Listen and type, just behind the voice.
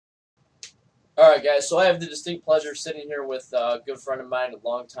All right, guys. So I have the distinct pleasure of sitting here with a good friend of mine, a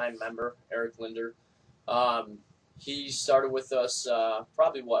longtime member, Eric Linder. Um, he started with us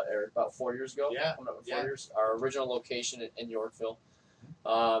probably Eric, about 4 years ago. Yeah, Coming up with yeah. 4 years. Our original location in Yorkville,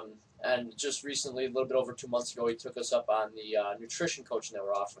 and just recently, a little bit over 2 months ago, he took us up on the nutrition coaching that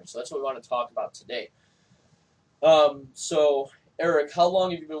we're offering. So that's what we want to talk about today. So Eric, how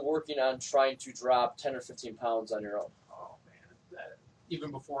long have you been working on trying to drop 10 or 15 pounds on your own? Oh man, even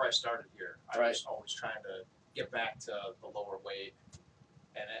before I started here, I Right. was always trying to get back to the lower weight,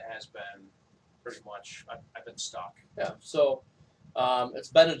 and it has been pretty much. I've been stuck. Yeah. So it's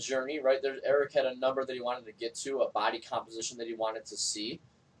been a journey, right? Eric had a number that he wanted to get to, a body composition that he wanted to see,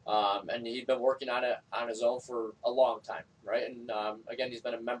 and he'd been working on it on his own for a long time, right? And again, he's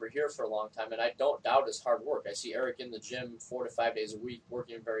been a member here for a long time, and I don't doubt his hard work. I see Eric in the gym 4 to 5 days a week,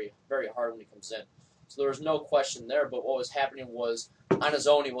 working very, very hard when he comes in. So there was no question there. But what was happening was, on his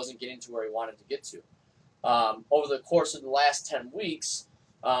own, he wasn't getting to where he wanted to get to. Over the course of the last 10 weeks,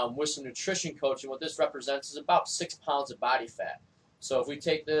 with some nutrition coaching, what this represents is about 6 pounds of body fat. So if we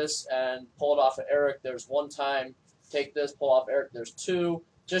take this and pull it off of Eric, there's 1 time. Take this, pull off Eric, there's 2.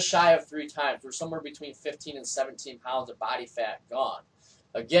 Just shy of 3 times. We're somewhere between 15 and 17 pounds of body fat gone.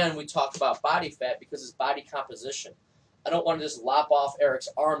 Again, we talk about body fat because it's body composition. I don't want to just lop off Eric's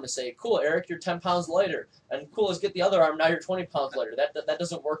arm to say, cool, Eric, you're 10 pounds lighter. And cool, let's get the other arm, now you're 20 pounds lighter. That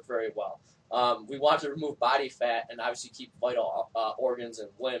doesn't work very well. We want to remove body fat and obviously keep vital organs and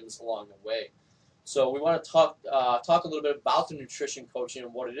limbs along the way. So we want to talk a little bit about the nutrition coaching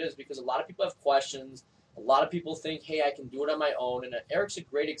and what it is, because a lot of people have questions. A lot of people think, hey, I can do it on my own. And Eric's a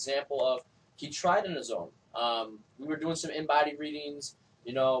great example of he tried on his own. We were doing some in-body readings,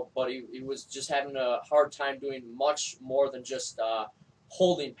 but he was just having a hard time doing much more than just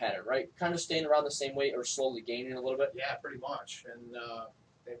holding pattern, right? Kind of staying around the same weight or slowly gaining a little bit. Yeah, pretty much. And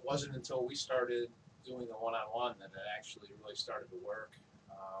it wasn't until we started doing the one-on-one that it actually really started to work.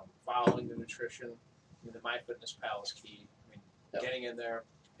 Following the nutrition, the MyFitnessPal is key. Yep. Getting in there,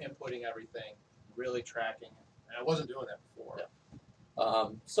 inputting everything, really tracking. And I wasn't doing that before.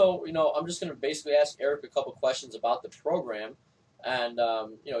 Yep. So I'm just going to basically ask Eric a couple questions about the program, and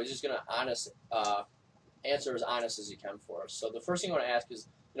he's just going to answer as honest as he can for us. So the first thing I want to ask is,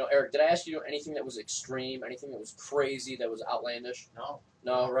 Eric, did I ask you to do anything that was extreme, anything that was crazy, that was outlandish?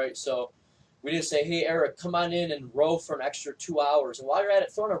 No, right? So we didn't say, hey, Eric, come on in and row for an extra 2 hours. And while you're at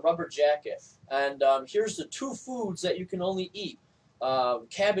it, throw on a rubber jacket. And here's the 2 foods that you can only eat.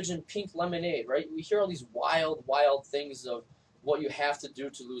 Cabbage and pink lemonade, right? We hear all these wild, wild things of what you have to do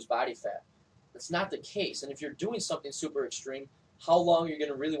to lose body fat. That's not the case. And if you're doing something super extreme, how long are you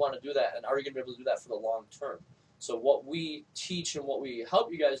going to really want to do that? And are you going to be able to do that for the long term? So what we teach and what we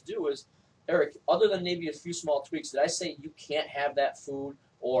help you guys do is, Eric, other than maybe a few small tweaks, did I say you can't have that food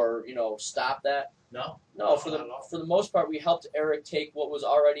or, stop that? No. For the most part, we helped Eric take what was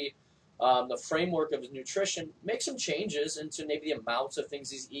already the framework of his nutrition, make some changes into maybe the amounts of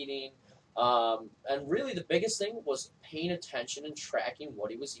things he's eating, and really the biggest thing was paying attention and tracking what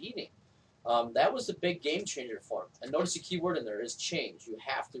he was eating. That was the big game changer for him. And notice the key word in there is change. You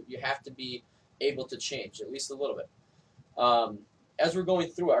have to be able to change at least a little bit. As we're going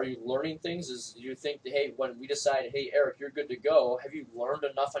through, are you learning things? Do you think that, hey, when we decide, hey, Eric, you're good to go, have you learned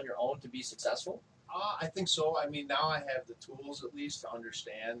enough on your own to be successful? I think so. Now I have the tools at least to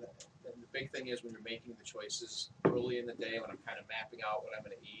understand. And the big thing is when you're making the choices early in the day, when I'm kind of mapping out what I'm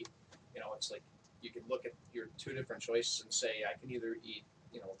going to eat, it's like you can look at your 2 different choices and say, I can either eat,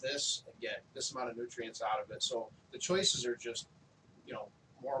 this and get this amount of nutrients out of it. So the choices are just,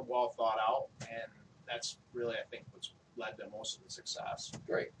 more well thought out, and that's really, I think, what's led to most of the success.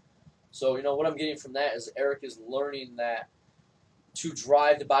 Great. So, what I'm getting from that is Eric is learning that to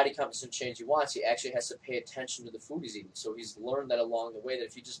drive the body composition change he wants, he actually has to pay attention to the food he's eating. So he's learned that along the way, that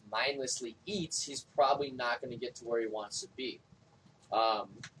if he just mindlessly eats, he's probably not going to get to where he wants to be. So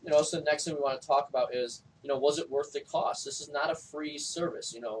the next thing we want to talk about is, was it worth the cost? This is not a free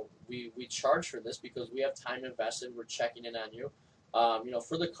service. We charge for this because we have time invested. We're checking in on you.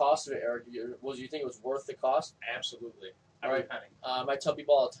 For the cost of it, Eric, do you think it was worth the cost? Absolutely. Every penny. I tell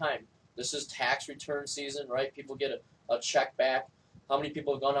people all the time, this is tax return season, right? People get a check back. How many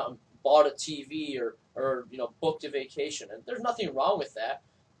people have gone out and bought a TV or booked a vacation? And there's nothing wrong with that,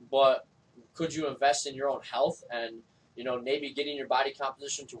 but could you invest in your own health and maybe getting your body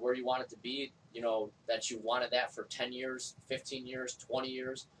composition to where you want it to be, that you wanted that for 10 years, 15 years, 20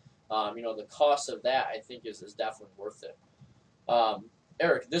 years? The cost of that, I think, is definitely worth it.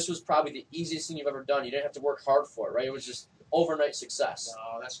 Eric, this was probably the easiest thing you've ever done. You didn't have to work hard for it, right? It was just overnight success.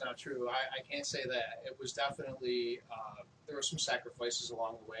 No, that's not true. I can't say that. It was definitely there were some sacrifices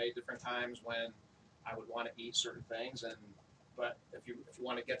along the way. Different times when I would want to eat certain things, but if you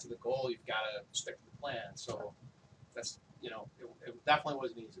want to get to the goal, you've got to stick to the plan. So that's it definitely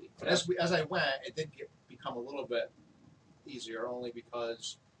wasn't easy. But as I went, it did become a little bit easier, only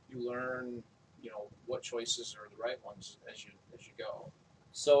because you learn what choices are the right ones as you go.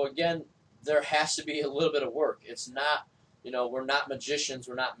 So again, there has to be a little bit of work. It's not, we're not magicians,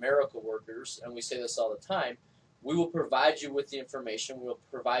 we're not miracle workers, and we say this all the time. We will provide you with the information, we will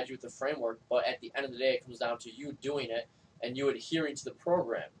provide you with the framework, but at the end of the day, it comes down to you doing it and you adhering to the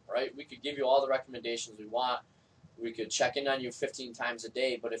program, right? We could give you all the recommendations we want. We could check in on you 15 times a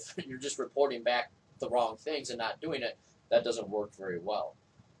day, but if you're just reporting back the wrong things and not doing it, that doesn't work very well.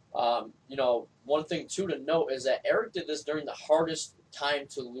 One thing too to note is that Eric did this during the hardest time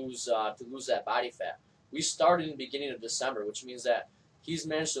to lose that body fat. We started in the beginning of December, which means that he's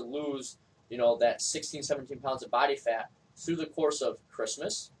managed to lose that 16, 17 pounds of body fat through the course of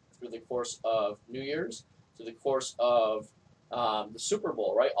Christmas, through the course of New Year's, through the course of the Super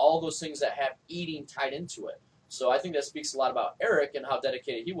Bowl, right? All those things that have eating tied into it. So I think that speaks a lot about Eric and how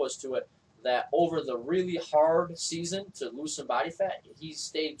dedicated he was to it, that over the really hard season to lose some body fat, he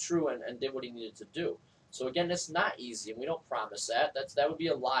stayed true and did what he needed to do. So again, it's not easy, and we don't promise that. That would be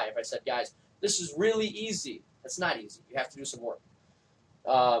a lie if I said, guys, this is really easy. It's not easy. You have to do some work.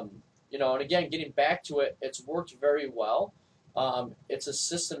 And again, getting back to it, it's worked very well. It's a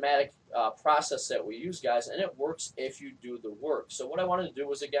systematic process that we use, guys, and it works if you do the work. So what I wanted to do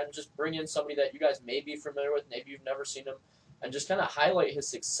was, again, just bring in somebody that you guys may be familiar with, maybe you've never seen him, and just kind of highlight his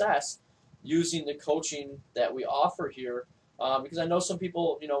success using the coaching that we offer here. Because I know some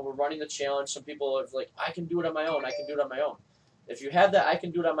people, we're running the challenge. Some people are like, I can do it on my own. I can do it on my own. If you have that I can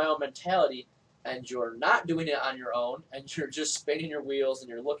do it on my own mentality and you're not doing it on your own and you're just spinning your wheels and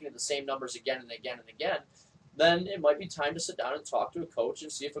you're looking at the same numbers again and again and again, then it might be time to sit down and talk to a coach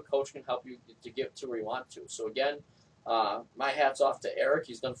and see if a coach can help you to get to where you want to. So again, my hat's off to Eric.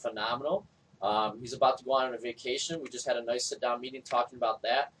 He's done phenomenal. He's about to go on a vacation. We just had a nice sit-down meeting talking about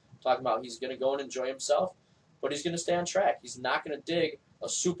that, talking about he's going to go and enjoy himself, but he's going to stay on track. He's not going to dig a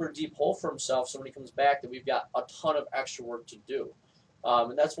super deep hole for himself so when he comes back that we've got a ton of extra work to do.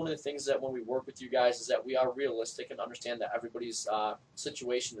 And that's one of the things that when we work with you guys is that we are realistic and understand that everybody's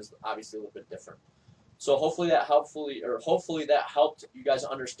situation is obviously a little bit different. So hopefully that helped you guys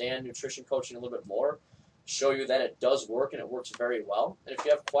understand nutrition coaching a little bit more, show you that it does work and it works very well. And if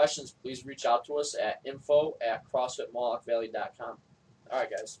you have questions, please reach out to us at info@CrossFitMohawkValley.com. All right,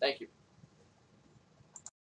 guys. Thank you.